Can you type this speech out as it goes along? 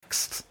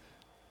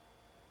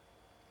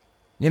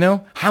You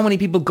know, how many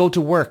people go to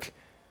work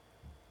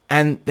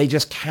and they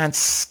just can't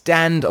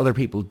stand other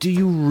people? Do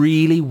you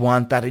really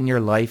want that in your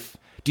life?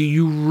 Do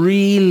you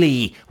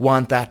really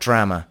want that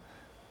drama?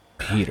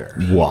 Peter.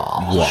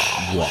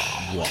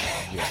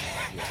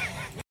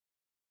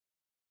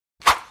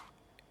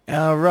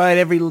 All right,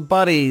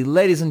 everybody,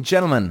 ladies and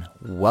gentlemen,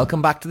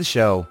 welcome back to the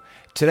show.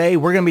 Today,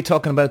 we're going to be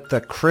talking about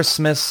the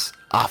Christmas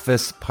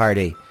office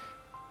party.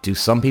 Do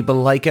some people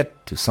like it?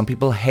 Do some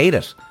people hate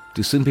it?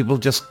 Do some people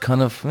just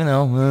kind of,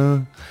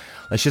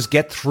 let's just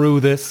get through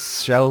this,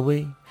 shall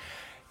we?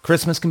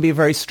 Christmas can be a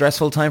very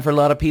stressful time for a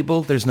lot of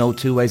people. There's no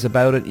two ways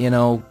about it,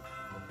 A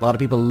lot of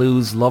people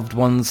lose loved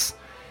ones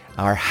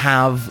or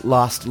have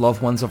lost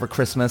loved ones over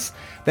Christmas.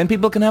 Then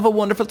people can have a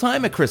wonderful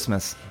time at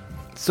Christmas.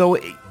 So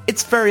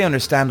it's very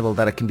understandable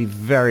that it can be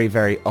very,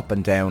 very up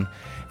and down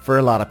for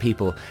a lot of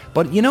people.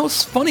 But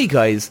it's funny,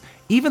 guys,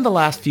 even the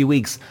last few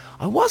weeks,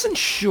 I wasn't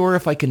sure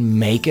if I can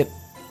make it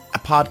a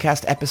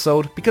podcast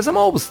episode because I'm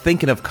always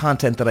thinking of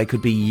content that I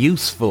could be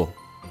useful.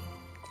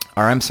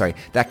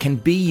 That can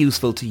be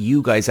useful to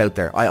you guys out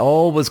there. I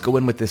always go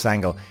in with this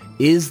angle.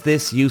 Is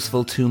this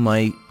useful to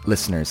my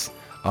listeners,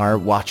 our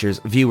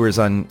watchers, viewers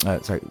on,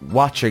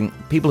 watching,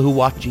 people who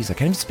watch, I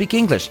can't even speak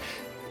English,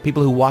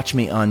 people who watch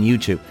me on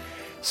YouTube.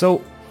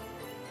 So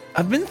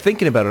I've been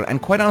thinking about it,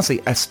 and quite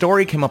honestly, a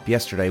story came up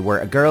yesterday where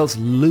a girl's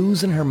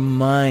losing her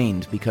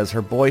mind because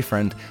her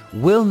boyfriend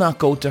will not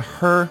go to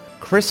her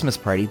Christmas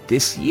party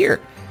this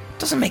year.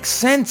 Doesn't make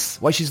sense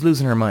why she's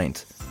losing her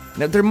mind.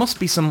 Now, there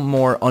must be some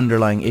more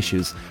underlying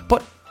issues,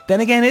 but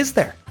then again, is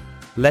there?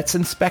 Let's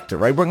inspect it,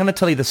 right? We're going to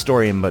tell you the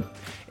story in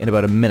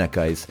about a minute,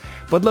 guys.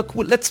 But look,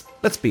 let's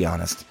be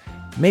honest.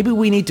 Maybe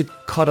we need to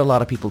cut a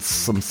lot of people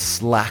some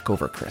slack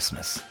over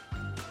Christmas.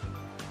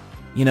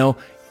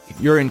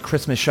 You're in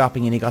Christmas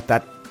shopping and you got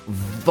that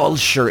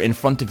vulture in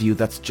front of you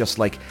that's just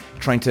like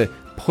trying to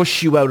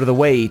push you out of the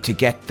way to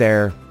get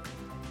the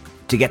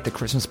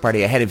Christmas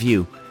party ahead of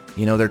you.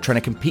 They're trying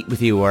to compete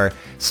with you, or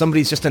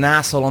somebody's just an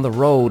asshole on the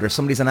road, or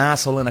somebody's an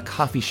asshole in a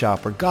coffee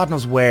shop, or God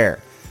knows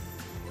where.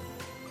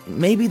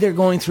 Maybe they're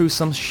going through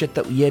some shit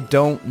that you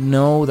don't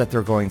know that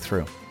they're going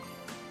through.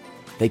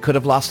 They could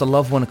have lost a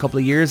loved one a couple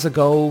of years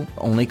ago,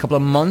 only a couple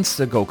of months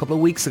ago, a couple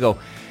of weeks ago.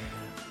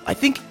 I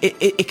think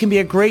it can be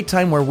a great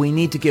time where we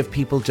need to give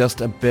people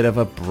just a bit of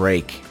a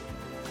break.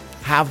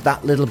 Have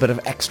that little bit of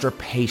extra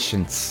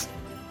patience.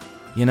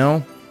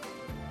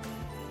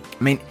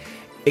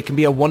 It can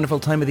be a wonderful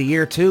time of the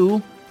year too,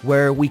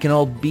 where we can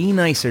all be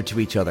nicer to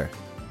each other.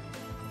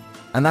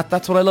 And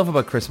that's what I love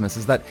about Christmas,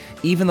 is that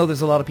even though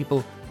there's a lot of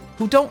people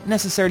who don't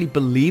necessarily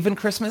believe in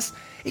Christmas,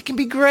 it can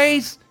be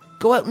great.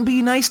 Go out and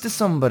be nice to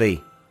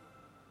somebody.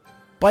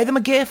 Buy them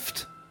a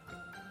gift.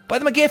 Buy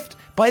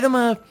them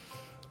a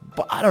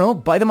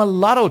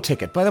lotto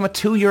ticket. Buy them a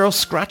 €2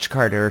 scratch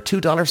card or a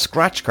 $2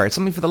 scratch card,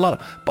 something for the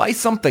lotto. Buy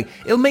something.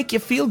 It'll make you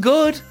feel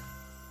good.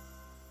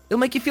 It'll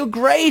make you feel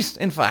great,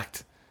 in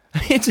fact.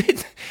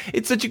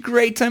 It's such a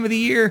great time of the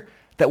year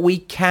that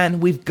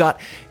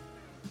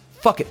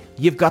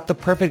you've got the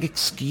perfect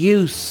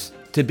excuse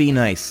to be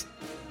nice.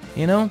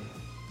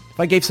 If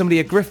I gave somebody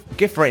a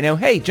gift right now,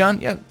 hey, John,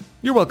 yeah,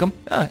 you're welcome.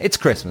 It's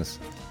Christmas.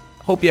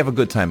 Hope you have a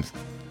good time.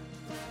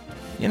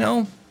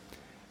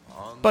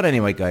 But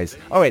anyway, guys,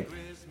 all right,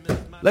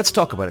 let's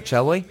talk about it,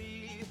 shall we?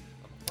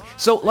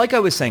 So, like I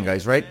was saying,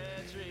 guys, right?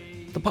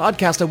 The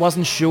podcast, I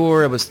wasn't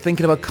sure. I was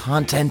thinking about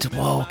content.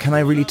 Whoa, can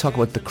I really talk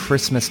about the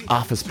Christmas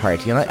office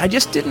party? And I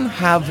just didn't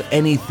have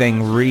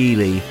anything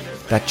really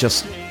that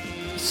just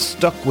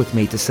stuck with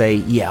me to say,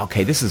 yeah,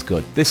 okay, this is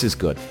good.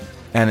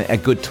 And a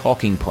good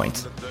talking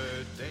point.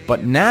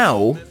 But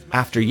now,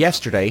 after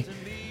yesterday,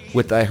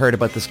 I heard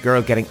about this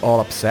girl getting all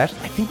upset,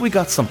 I think we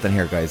got something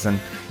here, guys. And,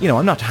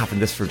 I'm not having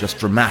this for just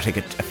dramatic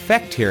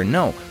effect here,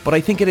 no. But I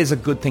think it is a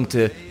good thing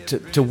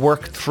to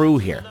work through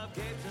here.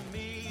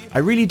 I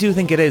really do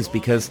think it is,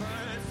 because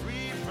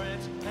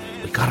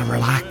we gotta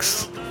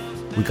relax.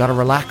 We gotta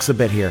relax a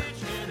bit here.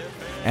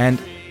 And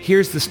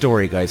here's the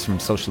story, guys, from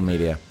social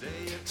media.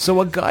 So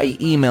a guy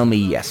emailed me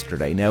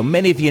yesterday. Now,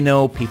 many of you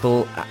know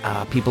people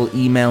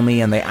email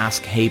me and they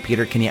ask, hey,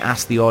 Peter, can you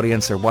ask the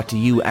audience, or what do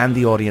you and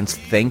the audience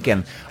think?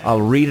 And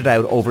I'll read it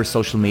out over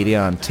social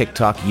media on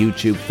TikTok,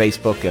 YouTube,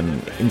 Facebook, and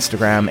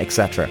Instagram,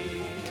 etc.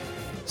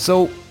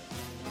 So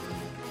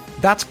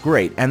that's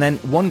great. And then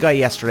one guy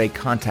yesterday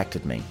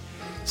contacted me.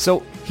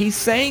 So he's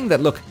saying that,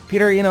 look,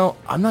 Peter,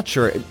 I'm not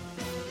sure.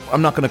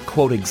 I'm not going to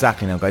quote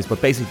exactly now, guys,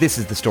 but basically this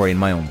is the story in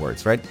my own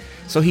words, right?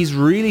 So he's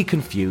really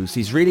confused.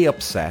 He's really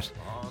upset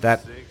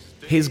that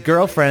his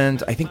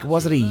girlfriend, I think,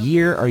 was it a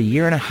year or a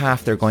year and a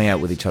half they're going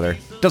out with each other?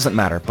 Doesn't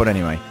matter, but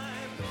anyway.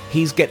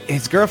 His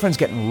girlfriend's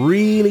getting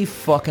really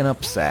fucking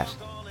upset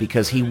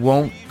because he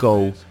won't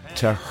go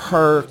to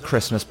her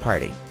Christmas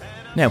party.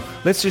 Now,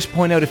 let's just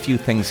point out a few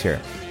things here.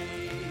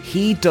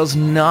 He does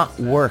not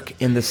work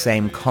in the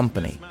same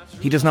company.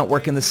 He does not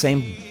work in the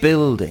same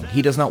building.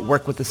 He does not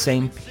work with the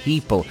same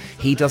people.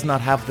 He does not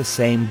have the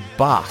same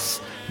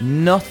boss.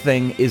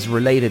 Nothing is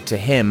related to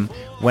him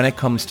when it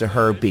comes to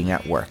her being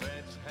at work.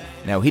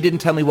 Now, he didn't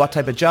tell me what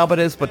type of job it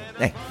is, but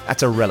hey,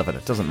 that's irrelevant.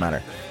 It doesn't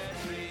matter.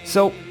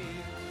 So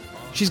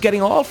she's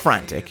getting all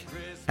frantic,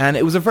 and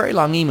it was a very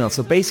long email.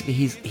 So basically,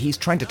 he's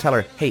trying to tell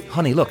her, hey,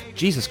 honey, look,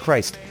 Jesus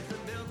Christ,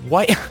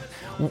 why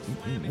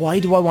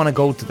do I want to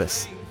go to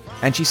this?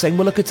 And she's saying,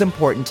 well, look, it's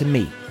important to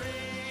me.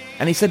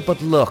 And he said,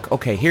 but look,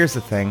 okay, here's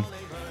the thing.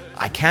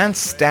 I can't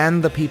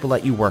stand the people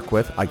that you work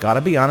with. I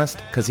gotta be honest,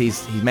 because he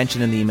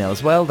mentioned in the email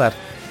as well that,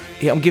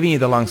 I'm giving you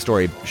the long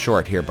story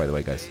short here, by the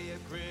way, guys.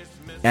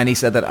 And he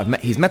said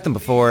that he's met them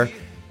before,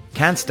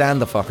 can't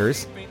stand the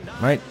fuckers,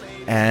 right?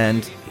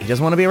 And he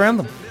doesn't want to be around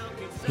them.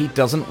 He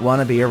doesn't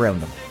want to be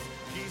around them.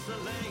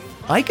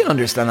 I can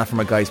understand that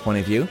from a guy's point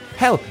of view.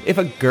 Hell, if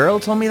a girl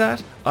told me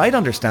that, I'd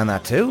understand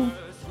that too.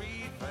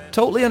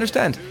 Totally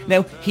understand.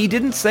 Now, he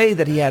didn't say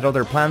that he had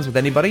other plans with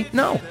anybody.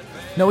 No,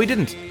 he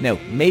didn't. Now,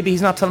 maybe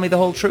he's not telling me the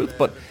whole truth,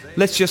 but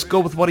let's just go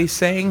with what he's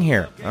saying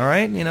here, all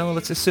right? You know,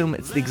 let's assume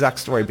it's the exact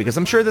story, because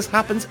I'm sure this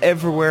happens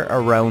everywhere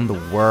around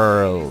the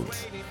world.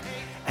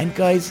 And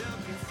guys,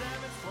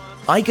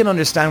 I can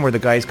understand where the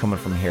guy's coming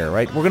from here,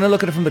 right? We're going to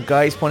look at it from the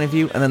guy's point of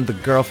view and then the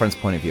girlfriend's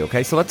point of view,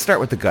 okay? So let's start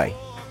with the guy.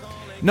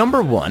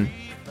 Number one,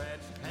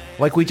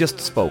 like we just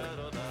spoke,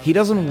 he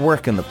doesn't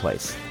work in the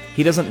place.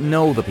 He doesn't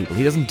know the people.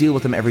 He doesn't deal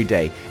with them every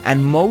day.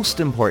 And most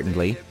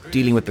importantly,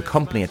 dealing with the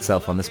company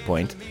itself on this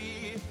point,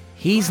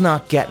 he's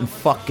not getting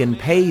fucking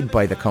paid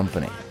by the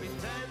company.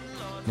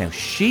 Now,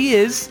 she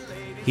is,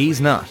 he's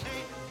not.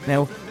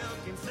 Now,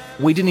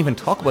 we didn't even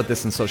talk about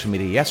this in social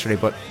media yesterday,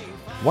 but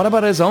what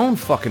about his own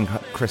fucking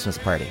Christmas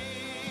party?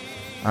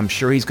 I'm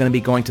sure he's going to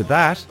be going to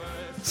that.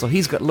 So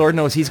he's got, Lord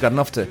knows he's got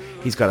enough to,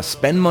 he's got to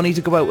spend money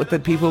to go out with the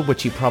people,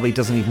 which he probably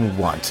doesn't even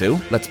want to.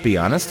 Let's be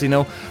honest. You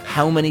know,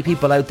 how many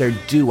people out there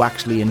do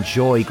actually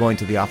enjoy going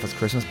to the office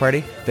Christmas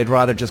party? They'd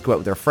rather just go out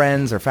with their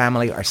friends or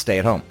family or stay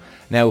at home.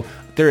 Now,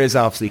 there is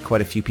obviously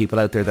quite a few people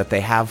out there that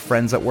they have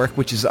friends at work,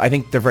 which is, I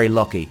think they're very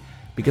lucky.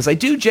 Because I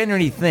do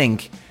genuinely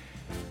think,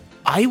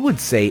 I would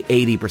say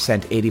 80%,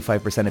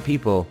 85% of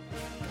people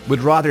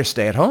would rather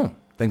stay at home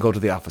than go to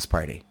the office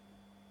party.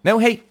 Now,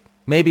 hey,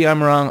 maybe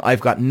I'm wrong.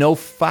 I've got no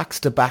facts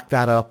to back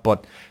that up,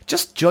 but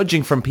just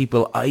judging from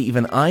people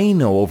I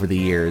know over the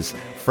years,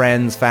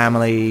 friends,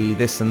 family,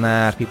 this and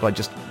that, people I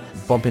just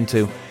bump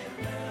into.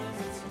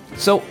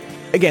 So,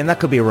 again, that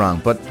could be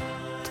wrong, but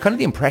it's kind of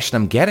the impression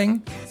I'm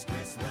getting.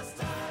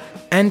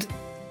 And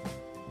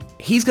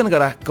he's going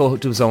to go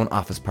to his own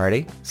office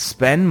party,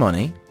 spend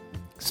money,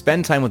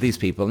 spend time with these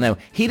people. Now,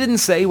 he didn't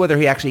say whether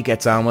he actually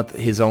gets on with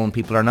his own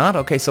people or not.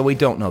 Okay, so we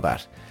don't know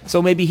that.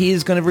 So maybe he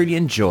is going to really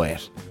enjoy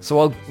it. So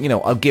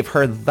I'll give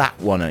her that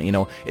one. You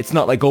know, it's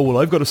not like, oh, well,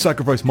 I've got to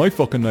sacrifice my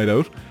fucking night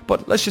out.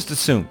 But let's just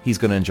assume he's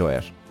going to enjoy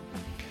it.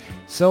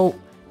 So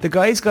the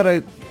guy's got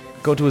to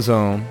go to his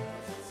own,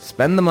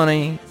 spend the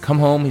money, come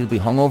home. He'll be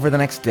hungover the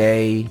next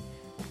day.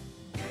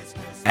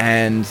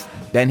 And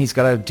then he's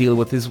got to deal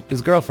with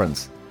his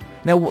girlfriends.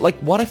 Now, like,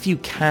 what if you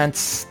can't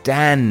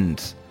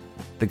stand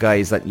the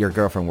guys that your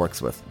girlfriend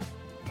works with?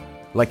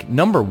 Like,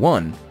 number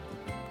one,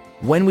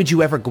 when would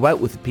you ever go out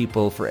with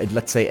people for,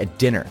 let's say, a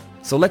dinner?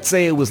 So let's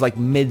say it was like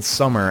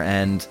midsummer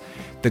and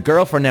the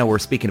girlfriend, now we're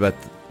speaking about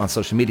on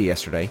social media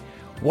yesterday,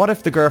 what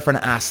if the girlfriend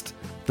asked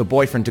the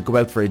boyfriend to go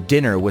out for a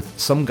dinner with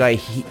some guy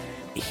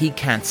he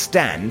can't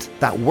stand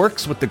that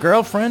works with the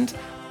girlfriend,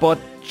 but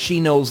she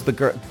knows the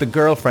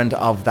girlfriend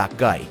of that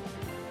guy,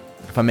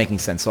 if I'm making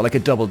sense. So like a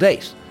double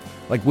date.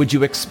 Like, would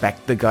you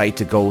expect the guy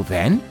to go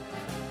then?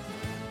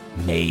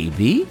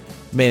 Maybe.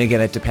 I mean, again,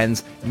 it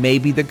depends.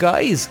 Maybe the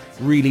guy's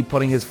really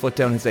putting his foot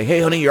down and say,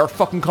 hey, honey, you're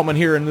fucking coming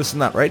here and this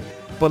and that, right?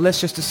 But let's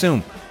just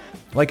assume,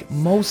 like,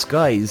 most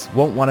guys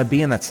won't want to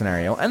be in that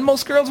scenario, and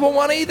most girls won't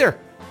want to either.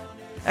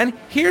 And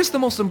here's the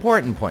most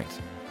important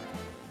point.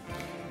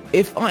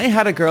 If I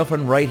had a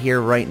girlfriend right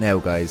here, right now,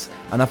 guys,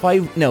 and if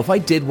I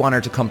did want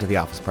her to come to the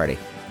office party,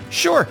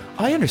 sure,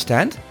 I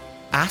understand.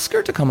 Ask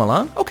her to come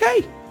along.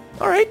 Okay.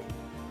 All right.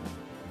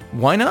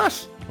 Why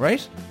not?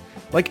 Right?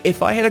 Like,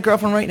 if I had a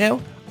girlfriend right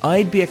now,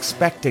 I'd be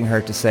expecting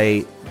her to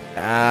say,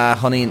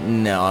 honey,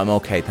 no, I'm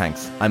okay,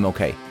 thanks. I'm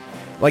okay.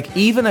 Like,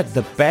 even at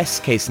the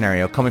best case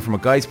scenario, coming from a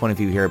guy's point of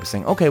view here, I'd be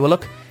saying, okay, well,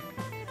 look,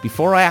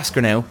 before I ask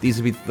her now, these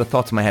would be the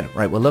thoughts in my head.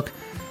 Right, well, look,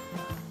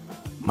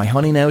 my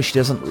honey now, she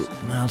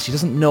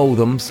doesn't know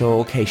them, so,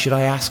 okay, should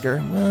I ask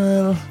her?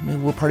 Well,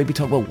 we'll probably be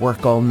talking about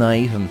work all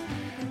night,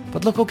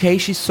 but look, okay,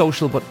 she's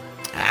social, but,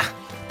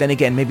 then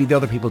again, maybe the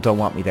other people don't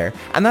want me there.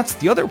 And that's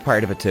the other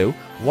part of it too.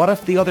 What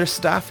if the other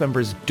staff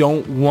members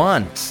don't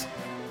want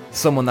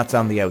someone that's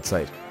on the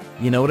outside?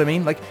 You know what I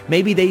mean? Like,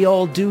 maybe they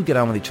all do get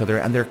on with each other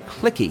and they're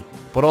cliquey,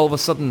 but all of a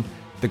sudden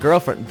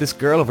this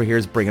girl over here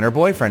is bringing her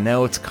boyfriend.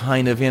 Now it's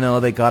kind of,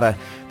 they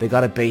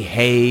gotta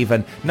behave,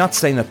 and not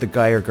saying that the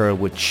guy or girl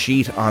would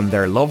cheat on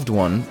their loved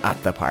one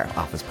at the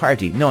office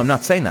party. No, I'm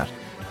not saying that.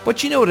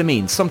 But you know what I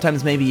mean.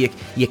 Sometimes maybe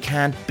you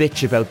can't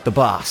bitch about the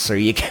boss, or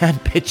you can't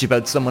bitch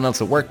about someone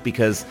else at work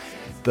because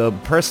the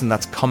person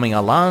that's coming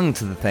along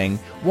to the thing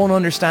won't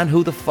understand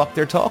who the fuck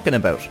they're talking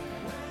about.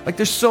 Like,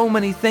 there's so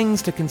many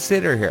things to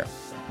consider here.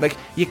 Like,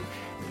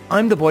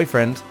 I'm the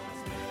boyfriend.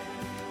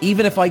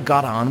 Even if I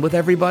got on with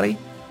everybody,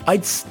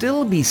 I'd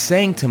still be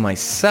saying to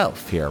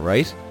myself here,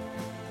 right?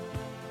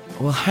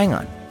 Well, hang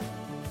on.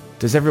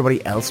 Does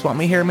everybody else want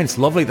me here? I mean, it's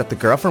lovely that the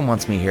girlfriend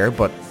wants me here,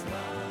 but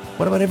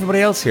what about everybody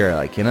else here?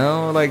 Like, you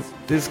know, like,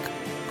 there's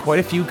quite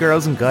a few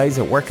girls and guys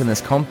that work in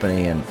this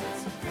company, and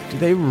do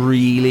they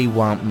really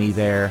want me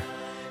there?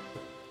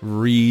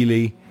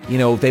 Really? You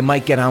know, they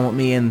might get on with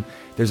me and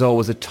there's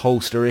always a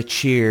toast or a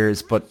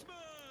cheers, but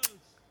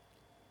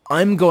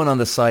I'm going on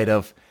the side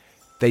of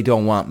they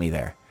don't want me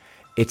there.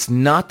 It's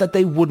not that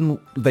they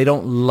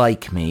don't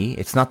like me.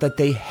 It's not that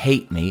they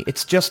hate me.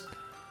 It's just,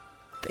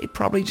 they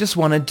probably just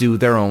want to do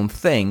their own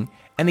thing.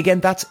 And again,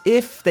 that's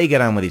if they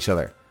get on with each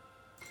other.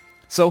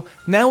 So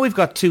now we've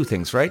got two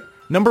things, right?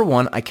 Number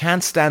one, I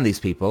can't stand these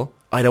people.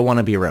 I don't want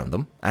to be around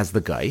them as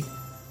the guy.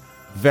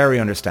 Very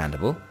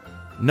understandable.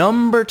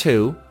 Number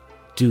two,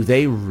 do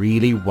they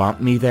really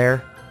want me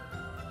there?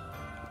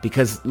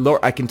 Because,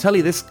 Lord, I can tell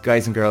you this,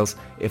 guys and girls,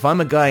 if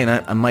I'm a guy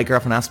and my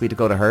girlfriend asked me to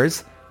go to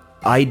hers,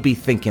 I'd be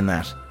thinking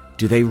that.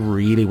 Do they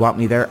really want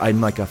me there?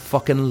 I'm like a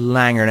fucking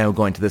langer now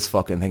going to this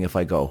fucking thing if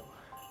I go.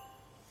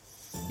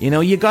 You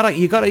know, you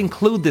gotta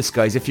include this,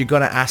 guys, if you're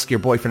gonna ask your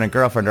boyfriend and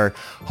girlfriend or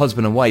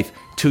husband and wife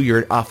to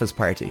your office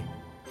party.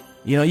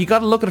 You know, you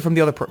gotta look at it from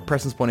the other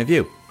person's point of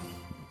view.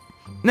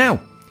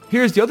 Now,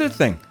 here's the other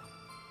thing.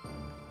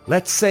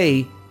 Let's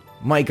say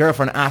my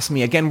girlfriend asked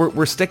me, again,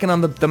 we're sticking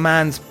on the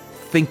man's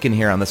thinking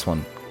here on this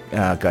one,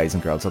 guys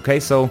and girls, okay?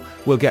 So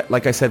we'll get,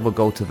 like I said, we'll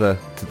go to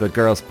the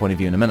girl's point of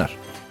view in a minute.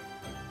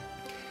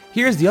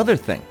 Here's the other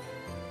thing.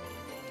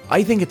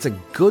 I think it's a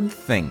good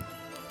thing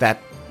that,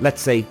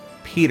 let's say,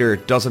 Peter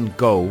doesn't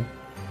go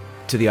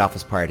to the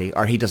office party,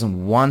 or he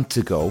doesn't want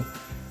to go.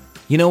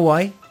 You know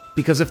why?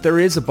 Because if there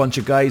is a bunch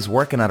of guys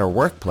working at our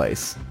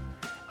workplace,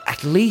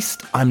 at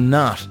least I'm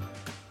not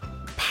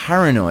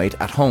paranoid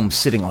at home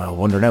sitting, oh, I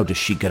wonder now, does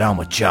she get on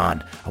with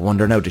John? I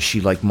wonder now, does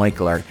she like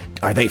Michael? Or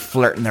are they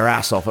flirting their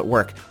ass off at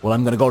work? Well,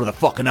 I'm going to go to the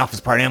fucking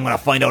office party. I'm going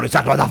to find out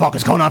exactly what the fuck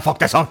is going on. Fuck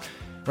this up.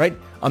 Right?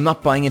 I'm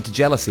not buying into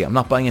jealousy. I'm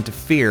not buying into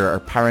fear or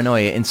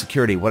paranoia,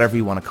 insecurity, whatever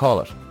you want to call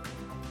it.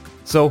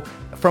 So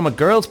from a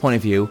girl's point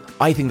of view,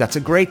 I think that's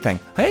a great thing.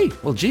 Hey,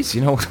 well, geez,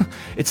 you know,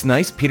 it's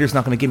nice. Peter's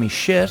not going to give me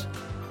shit.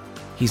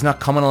 He's not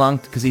coming along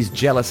because he's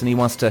jealous and he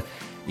wants to,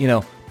 you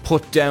know,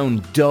 put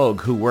down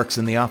Doug, who works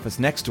in the office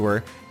next to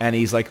her, and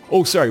he's like,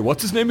 oh, sorry,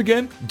 what's his name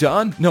again?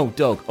 Don? No,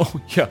 Doug. Oh,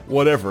 yeah,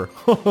 whatever.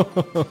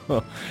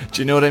 Do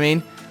you know what I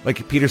mean?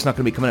 Like, Peter's not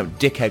going to be coming out with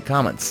dickhead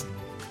comments.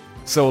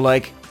 So,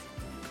 like,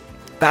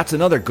 that's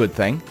another good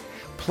thing.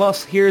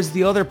 Plus, here's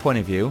the other point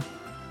of view.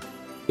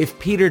 If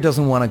Peter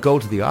doesn't want to go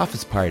to the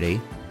office party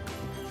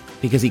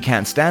because he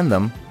can't stand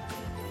them,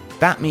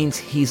 that means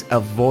he's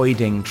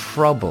avoiding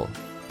trouble.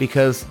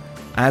 Because,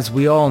 as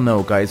we all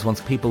know, guys, once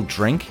people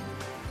drink,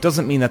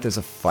 doesn't mean that there's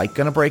a fight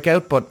going to break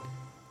out, but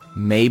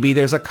maybe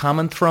there's a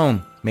comment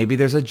thrown. Maybe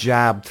there's a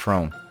jab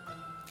thrown.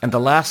 And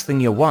the last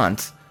thing you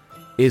want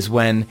is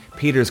when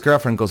Peter's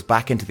girlfriend goes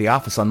back into the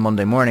office on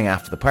Monday morning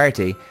after the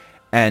party,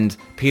 and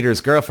Peter's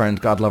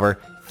girlfriend, God love her,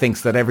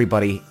 thinks that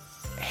everybody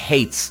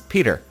hates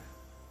Peter.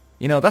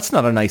 You know, that's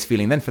not a nice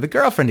feeling then for the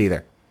girlfriend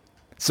either.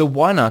 So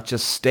why not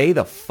just stay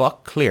the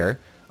fuck clear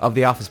of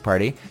the office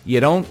party?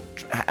 You don't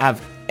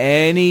have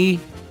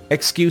any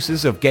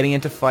excuses of getting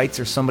into fights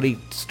or somebody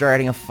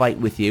starting a fight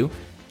with you.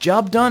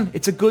 Job done.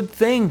 It's a good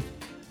thing.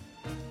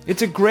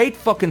 It's a great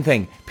fucking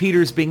thing.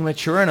 Peter's being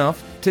mature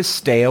enough to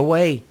stay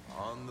away.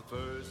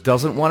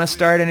 Doesn't want to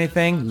start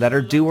anything. Let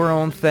her do her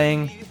own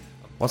thing.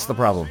 What's the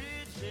problem?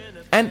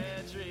 And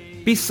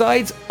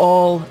besides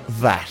all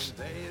that,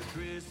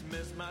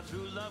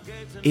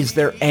 is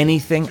there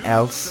anything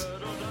else?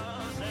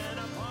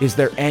 Is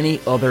there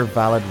any other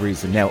valid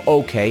reason? Now,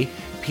 okay,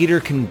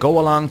 Peter can go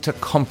along to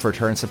comfort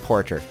her and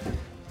support her.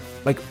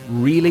 Like,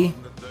 really?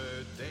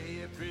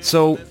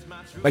 So,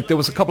 like, there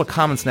was a couple of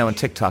comments now on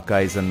TikTok,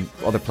 guys, and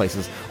other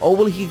places. Oh,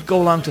 well, he could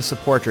go along to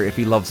support her if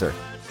he loves her.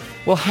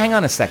 Well, hang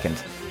on a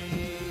second.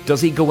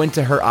 Does he go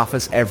into her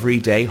office every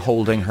day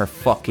holding her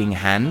fucking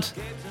hand?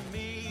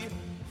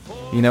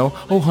 You know,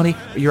 oh, honey,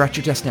 you're at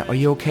your desk now. Are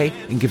you okay?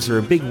 And gives her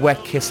a big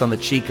wet kiss on the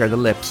cheek or the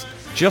lips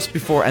just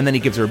before, and then he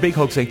gives her a big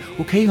hug saying,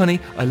 okay, honey,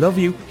 I love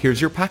you. Here's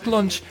your packed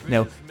lunch.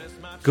 Now,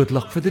 good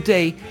luck for the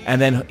day. And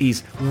then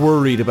he's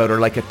worried about her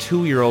like a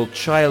 2-year-old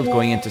child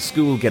going into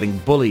school getting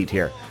bullied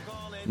here.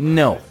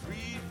 No.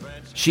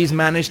 She's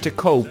managed to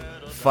cope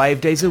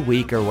 5 days a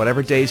week or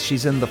whatever days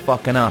she's in the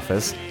fucking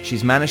office.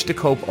 She's managed to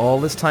cope all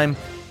this time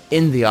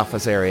in the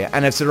office area.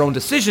 And it's her own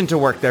decision to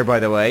work there, by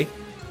the way.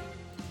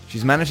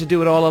 She's managed to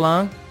do it all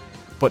along.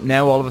 But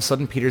now all of a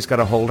sudden Peter's got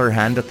to hold her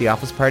hand at the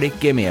office party.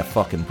 Give me a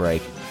fucking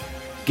break.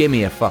 Give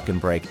me a fucking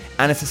break.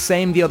 And it's the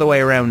same the other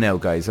way around now,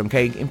 guys,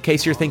 okay? In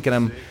case you're thinking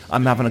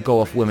I'm having a go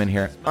off women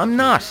here. I'm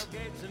not.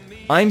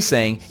 I'm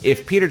saying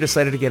if Peter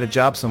decided to get a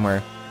job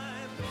somewhere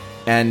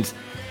and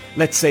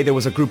let's say there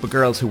was a group of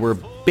girls who were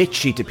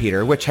bitchy to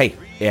Peter, which, hey,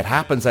 it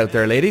happens out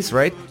there, ladies,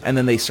 right? And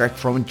then they start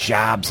throwing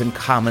jabs and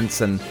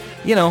comments and,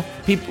 you know,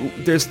 people,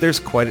 there's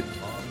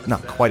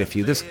not quite a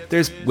few.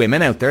 There's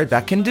women out there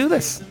that can do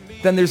this.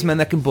 Then there's men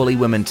that can bully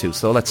women too.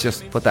 So let's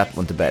just put that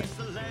one to bed.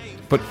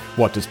 But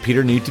what, does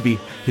Peter need to be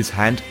his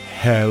hand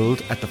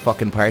held at the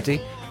fucking party?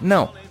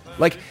 No.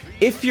 Like,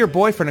 if your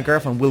boyfriend or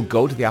girlfriend will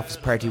go to the office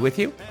party with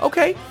you,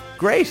 okay,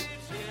 great.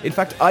 In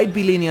fact, I'd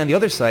be leaning on the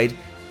other side.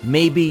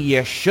 Maybe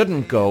you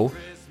shouldn't go,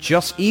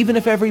 just even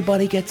if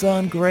everybody gets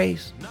on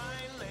great.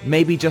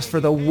 Maybe just for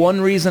the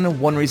one reason and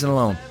one reason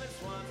alone.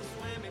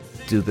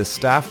 Do the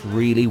staff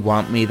really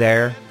want me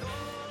there?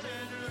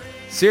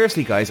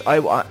 Seriously, guys,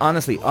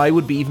 honestly, I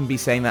would even be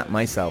saying that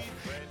myself.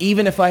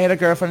 Even if I had a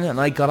girlfriend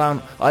and I got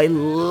on, I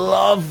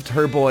loved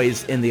her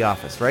boys in the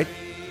office, right?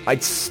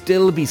 I'd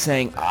still be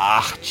saying,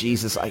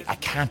 Jesus, I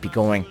can't be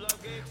going.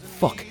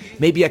 Fuck,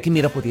 maybe I can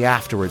meet up with you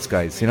afterwards,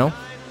 guys, you know?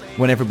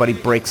 When everybody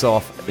breaks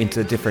off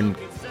into different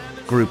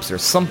groups or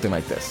something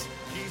like this.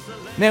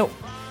 Now,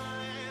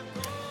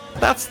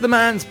 that's the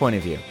man's point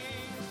of view.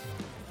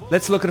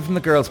 Let's look at it from the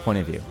girl's point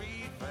of view.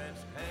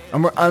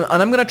 And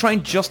I'm going to try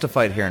and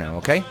justify it here now,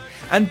 okay?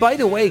 And by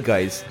the way,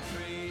 guys,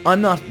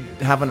 I'm not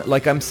having,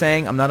 like I'm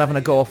saying, I'm not having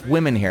a go off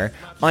women here.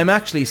 I'm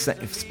actually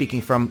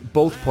speaking from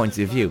both points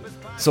of view.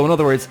 So in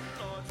other words,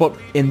 but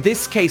in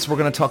this case, we're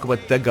going to talk about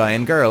the guy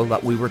and girl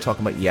that we were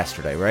talking about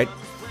yesterday, right?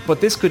 But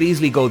this could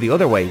easily go the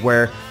other way,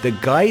 where the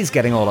guy's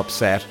getting all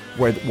upset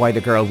why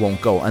the girl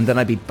won't go. And then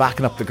I'd be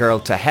backing up the girl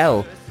to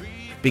hell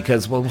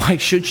because, well, why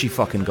should she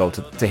fucking go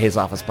to his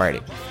office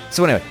party?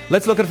 So anyway,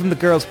 let's look at it from the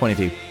girl's point of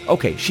view.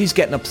 Okay, she's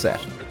getting upset.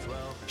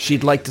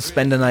 She'd like to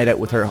spend a night out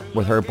with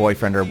her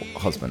boyfriend or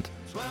husband.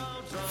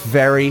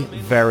 Very,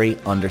 very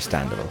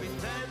understandable.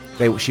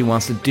 She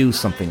wants to do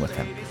something with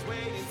him.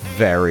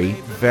 Very,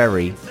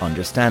 very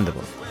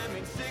understandable.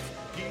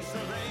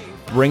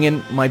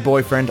 Bringing my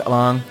boyfriend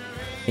along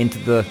into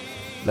the,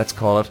 let's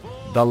call it,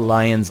 the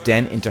lion's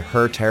den, into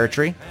her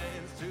territory,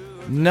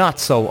 not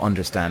so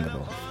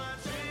understandable.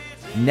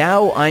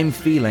 Now I'm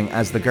feeling,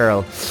 as the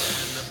girl,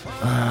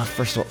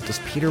 first of all, does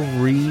Peter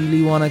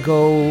really want to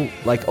go?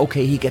 Like,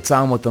 okay, he gets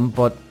on with them,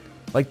 but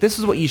like, this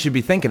is what you should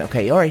be thinking.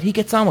 Okay, all right, he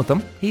gets on with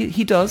them.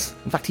 He does.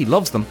 In fact, he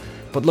loves them.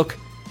 But look,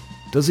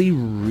 does he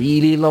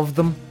really love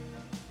them?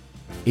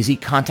 Is he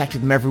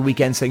contacting them every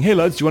weekend saying, hey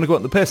lads, do you want to go out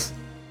in the piss?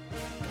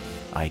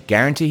 I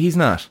guarantee he's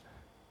not.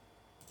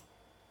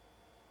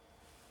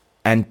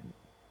 And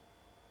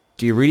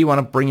do you really want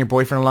to bring your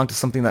boyfriend along to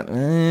something that,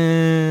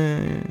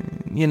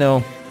 you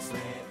know,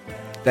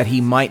 that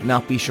he might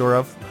not be sure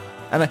of?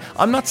 And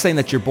I'm not saying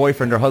that your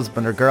boyfriend or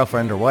husband or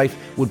girlfriend or wife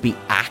would be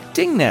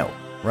acting now,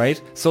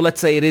 right? So let's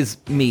say it is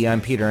me,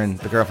 I'm Peter, and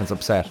the girlfriend's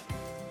upset.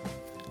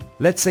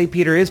 Let's say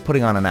Peter is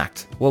putting on an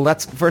act. Well,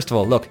 that's, first of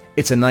all, look,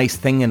 it's a nice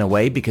thing in a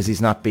way because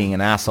he's not being an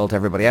asshole to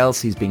everybody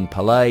else. He's being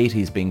polite.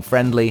 He's being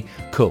friendly.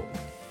 Cool.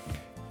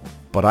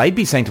 But I'd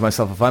be saying to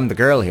myself, if I'm the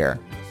girl here,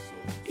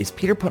 is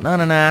Peter putting on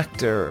an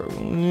act or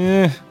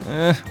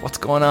what's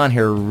going on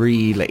here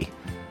really?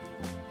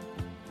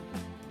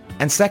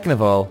 And second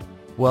of all,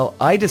 well,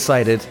 I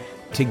decided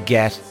to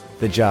get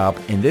the job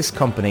in this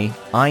company.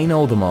 I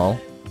know them all.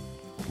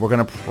 We're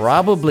going to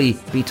probably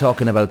be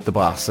talking about the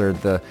boss or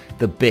the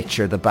bitch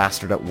or the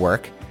bastard at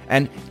work.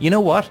 And you know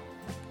what?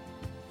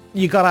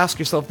 You got to ask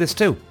yourself this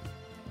too.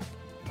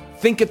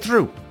 Think it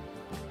through.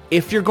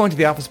 If you're going to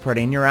the office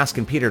party and you're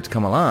asking Peter to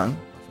come along,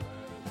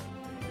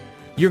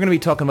 you're going to be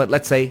talking about,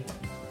 let's say,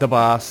 the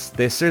boss,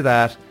 this or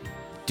that.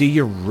 Do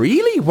you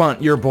really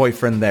want your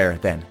boyfriend there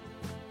then?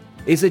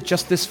 Is it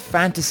just this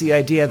fantasy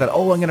idea that,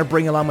 oh, I'm going to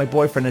bring along my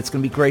boyfriend, it's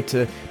going to be great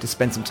to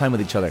spend some time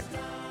with each other?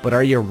 But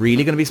are you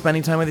really going to be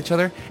spending time with each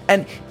other?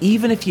 And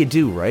even if you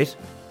do, right?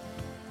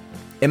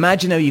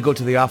 Imagine how you go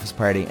to the office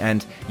party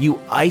and you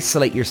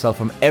isolate yourself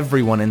from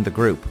everyone in the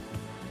group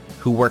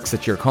who works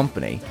at your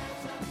company,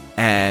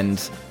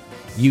 and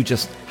you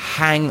just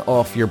hang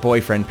off your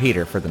boyfriend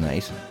Peter for the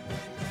night.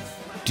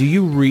 Do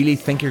you really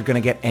think you're going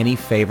to get any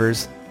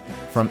favors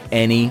from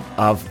any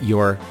of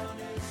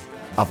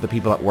the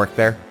people that work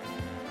there?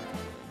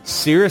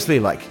 Seriously,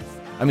 like,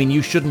 I mean,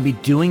 you shouldn't be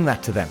doing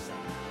that to them.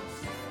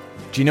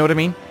 Do you know what I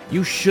mean?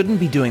 You shouldn't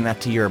be doing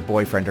that to your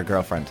boyfriend or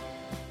girlfriend.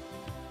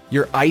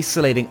 You're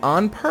isolating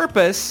on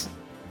purpose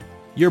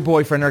your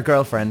boyfriend or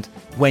girlfriend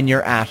when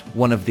you're at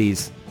one of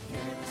these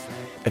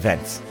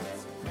events.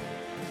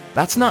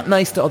 That's not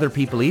nice to other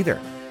people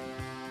either.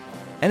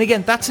 And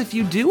again, that's if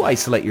you do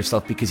isolate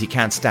yourself because you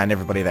can't stand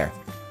everybody there.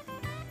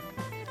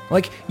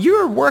 Like,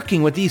 you're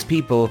working with these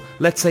people,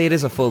 let's say it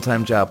is a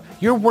full-time job.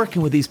 You're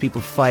working with these people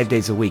 5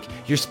 days a week.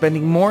 You're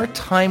spending more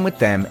time with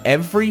them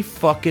every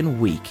fucking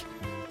week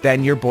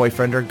than your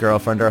boyfriend or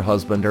girlfriend or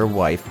husband or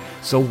wife.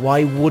 So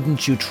why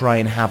wouldn't you try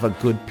and have a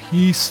good,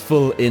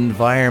 peaceful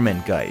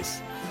environment, guys?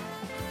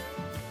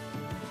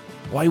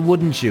 Why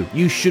wouldn't you?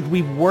 You should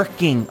be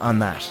working on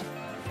that.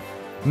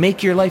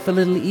 Make your life a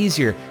little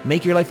easier.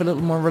 Make your life a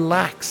little more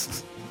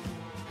relaxed.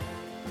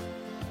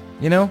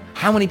 You know?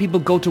 How many people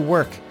go to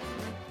work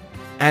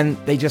and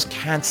they just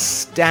can't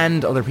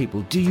stand other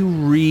people? Do you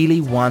really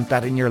want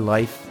that in your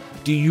life?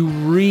 Do you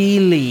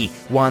really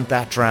want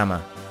that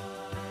drama?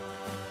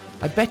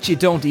 I bet you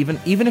don't,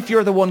 even if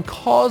you're the one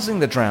causing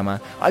the drama.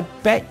 I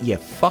bet you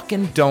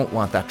fucking don't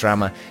want that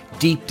drama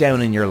deep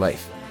down in your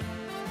life.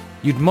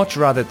 You'd much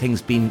rather things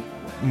be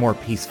more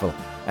peaceful.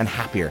 and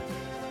happier.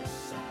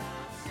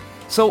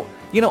 So,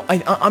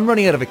 I'm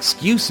running out of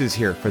excuses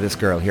here for this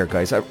girl here,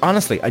 guys.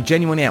 Honestly, I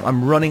genuinely am.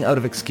 I'm running out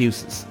of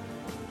excuses.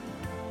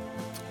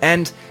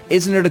 And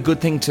isn't it a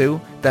good thing, too,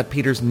 that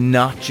Peter's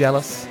not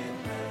jealous?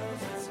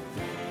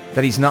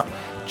 That he's not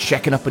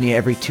checking up on you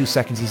every 2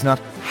 seconds. He's not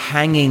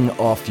hanging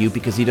off you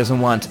because he doesn't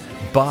want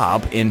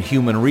Bob in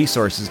human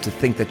resources to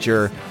think that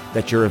you're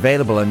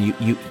available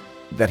and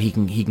that he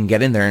can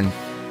get in there and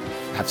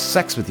have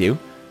sex with you.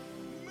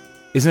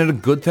 Isn't it a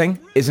good thing?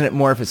 Isn't it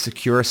more of a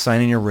secure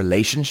sign in your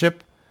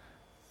relationship?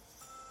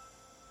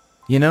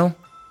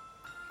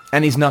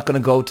 And he's not going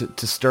to go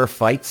to stir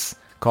fights,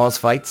 cause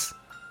fights.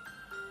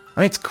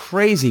 I mean, it's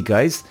crazy,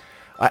 guys.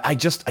 I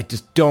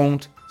just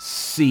don't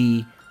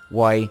see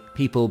why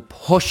people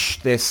push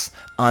this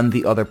on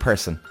the other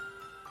person.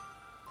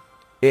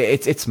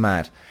 It's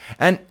mad.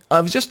 And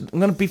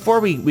before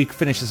we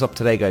finish this up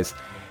today, guys.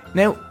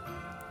 Now,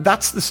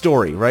 that's the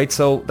story, right?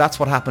 So that's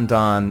what happened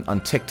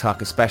on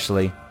TikTok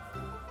especially.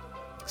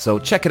 So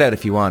check it out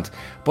if you want.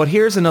 But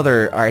here's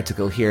another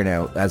article here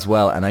now as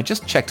well, and I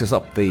just checked this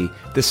up, the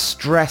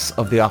stress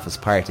of the office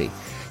party.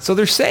 So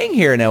they're saying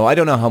here now, I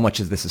don't know how much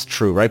of this is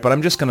true, right? But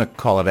I'm just going to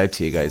call it out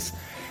to you guys.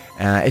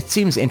 It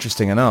seems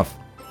interesting enough.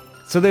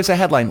 So there's a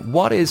headline,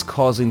 what is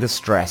causing the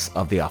stress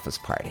of the office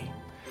party?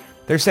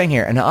 They're saying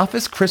here, an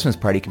office Christmas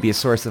party can be a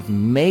source of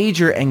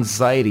major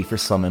anxiety for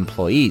some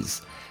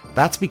employees.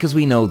 That's because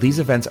we know these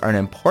events are an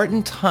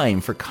important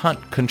time for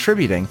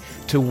contributing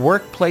to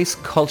workplace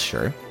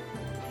culture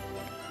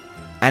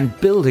and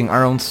building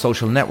our own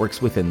social networks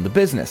within the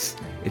business.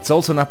 It's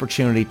also an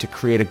opportunity to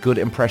create a good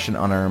impression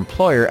on our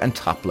employer and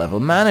top-level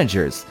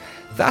managers.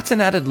 That's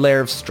an added layer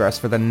of stress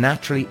for the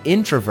naturally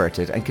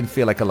introverted and can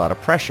feel like a lot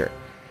of pressure.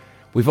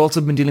 We've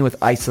also been dealing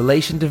with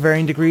isolation to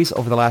varying degrees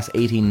over the last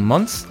 18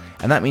 months,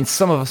 and that means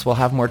some of us will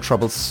have more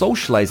trouble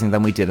socializing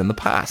than we did in the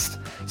past.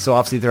 So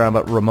obviously they're on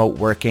about remote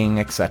working,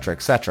 etc.,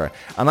 etc.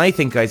 And I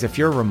think, guys, if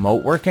you're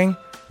remote working,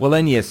 well,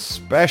 then you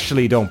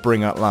especially don't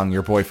bring along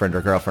your boyfriend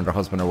or girlfriend or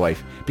husband or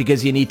wife,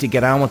 because you need to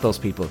get on with those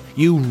people.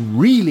 You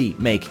really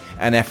make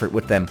an effort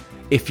with them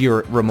if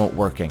you're remote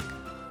working.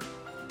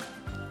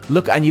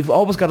 Look, and you've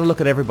always got to look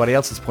at everybody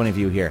else's point of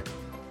view here.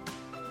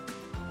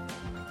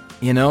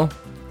 You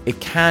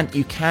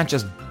can't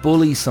just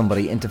bully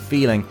somebody into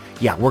feeling,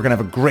 yeah, we're going to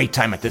have a great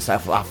time at this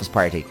office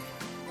party.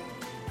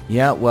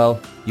 Yeah, well,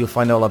 you'll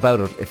find all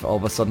about it if all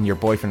of a sudden your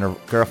boyfriend or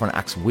girlfriend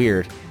acts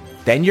weird.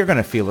 Then you're going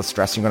to feel the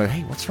stress. You're going to,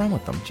 hey, what's wrong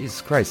with them? Jesus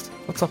Christ,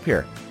 what's up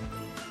here?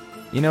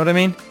 You know what I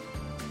mean?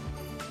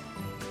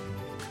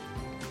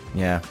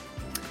 Yeah.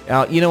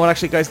 You know what,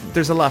 actually, guys,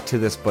 there's a lot to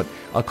this, but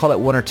I'll call it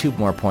one or two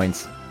more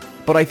points.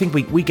 But I think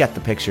we get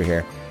the picture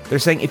here. They're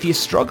saying if you're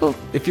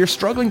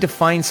struggling to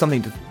find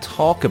something to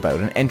talk about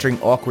and entering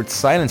awkward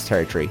silence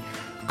territory,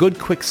 good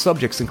quick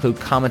subjects include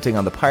commenting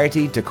on the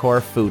party,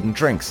 decor, food and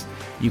drinks.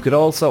 You could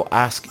also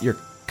ask your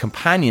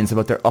companions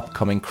about their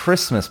upcoming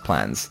Christmas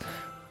plans.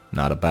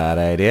 Not a bad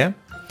idea.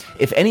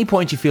 If any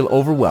point you feel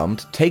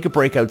overwhelmed, take a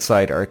break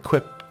outside or a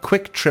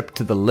quick trip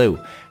to the loo.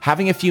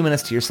 Having a few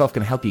minutes to yourself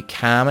can help you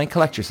calm and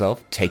collect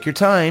yourself. Take your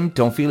time.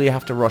 Don't feel you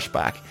have to rush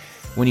back.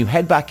 When you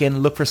head back in,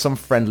 look for some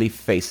friendly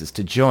faces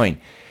to join.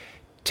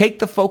 Take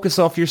the focus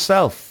off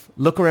yourself.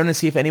 Look around and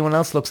see if anyone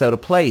else looks out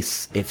of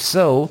place. If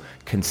so,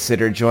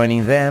 consider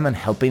joining them and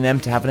helping them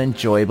to have an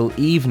enjoyable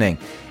evening.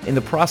 In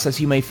the process,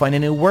 you may find a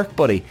new work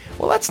buddy.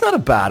 Well, that's not a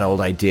bad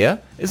old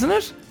idea, isn't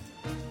it?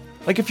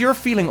 Like, if you're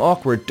feeling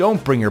awkward,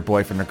 don't bring your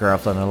boyfriend or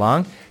girlfriend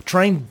along.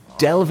 Try and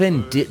delve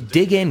in,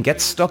 dig in,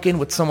 get stuck in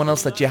with someone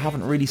else that you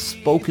haven't really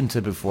spoken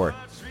to before.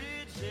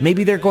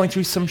 Maybe they're going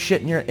through some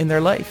shit in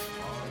their life.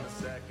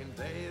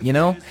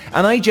 And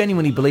I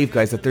genuinely believe,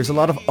 guys, that there's a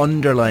lot of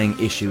underlying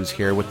issues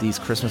here with these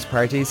Christmas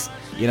parties.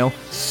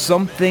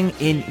 Something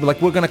in,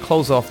 like, we're going to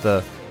close off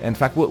in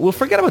fact, we'll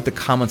forget about the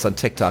comments on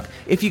TikTok.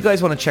 If you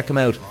guys want to check them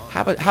out,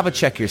 have a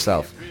check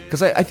yourself.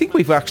 Because I think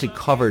we've actually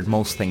covered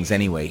most things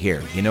anyway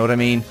here. You know what I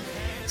mean?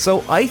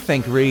 So I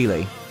think,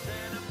 really,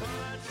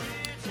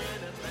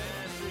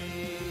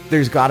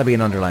 there's got to be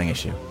an underlying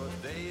issue.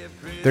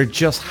 There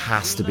just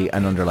has to be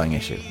an underlying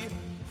issue.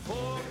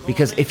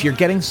 Because if you're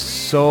getting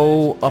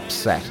so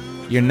upset,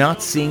 you're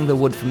not seeing the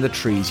wood from the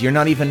trees, you're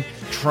not even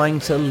trying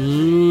to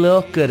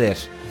look at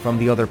it from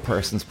the other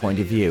person's point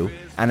of view,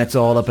 and it's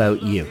all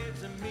about you.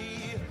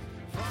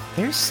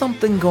 There's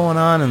something going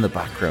on in the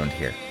background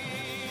here.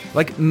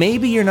 Like,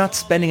 maybe you're not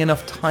spending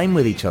enough time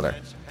with each other.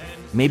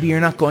 Maybe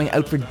you're not going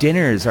out for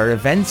dinners or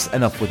events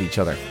enough with each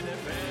other,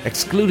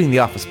 excluding the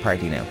office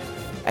party now.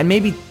 And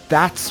maybe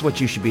that's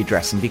what you should be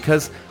addressing,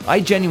 because I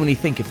genuinely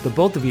think if the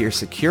both of you are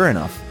secure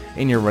enough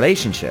in your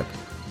relationship,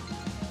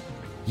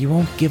 you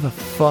won't give a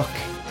fuck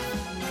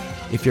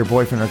if your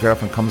boyfriend or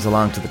girlfriend comes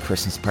along to the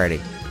Christmas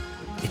party.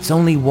 It's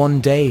only one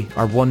day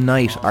or one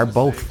night or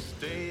both.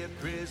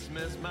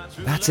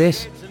 That's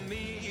it.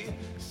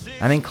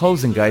 And in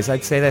closing, guys,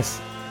 I'd say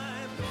this.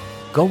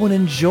 Go and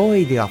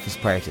enjoy the office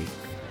party.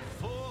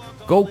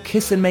 Go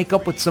kiss and make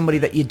up with somebody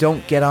that you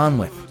don't get on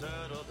with.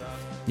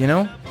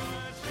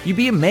 You'd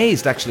be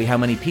amazed actually how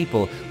many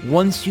people,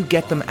 once you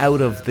get them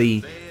out of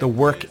the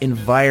work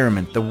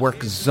environment, the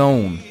work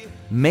zone,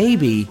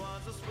 maybe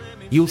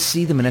you'll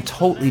see them in a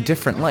totally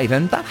different light.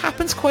 And that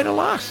happens quite a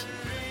lot.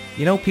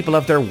 You know, people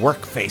have their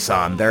work face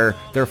on, their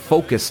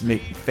focus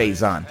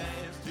phase on.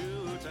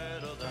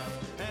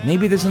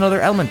 Maybe there's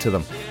another element to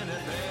them.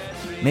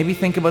 Maybe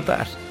think about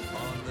that.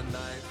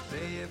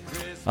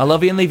 I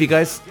love you and leave you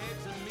guys.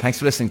 Thanks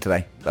for listening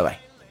today. Bye-bye.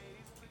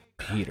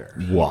 Peter.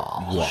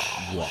 Wow.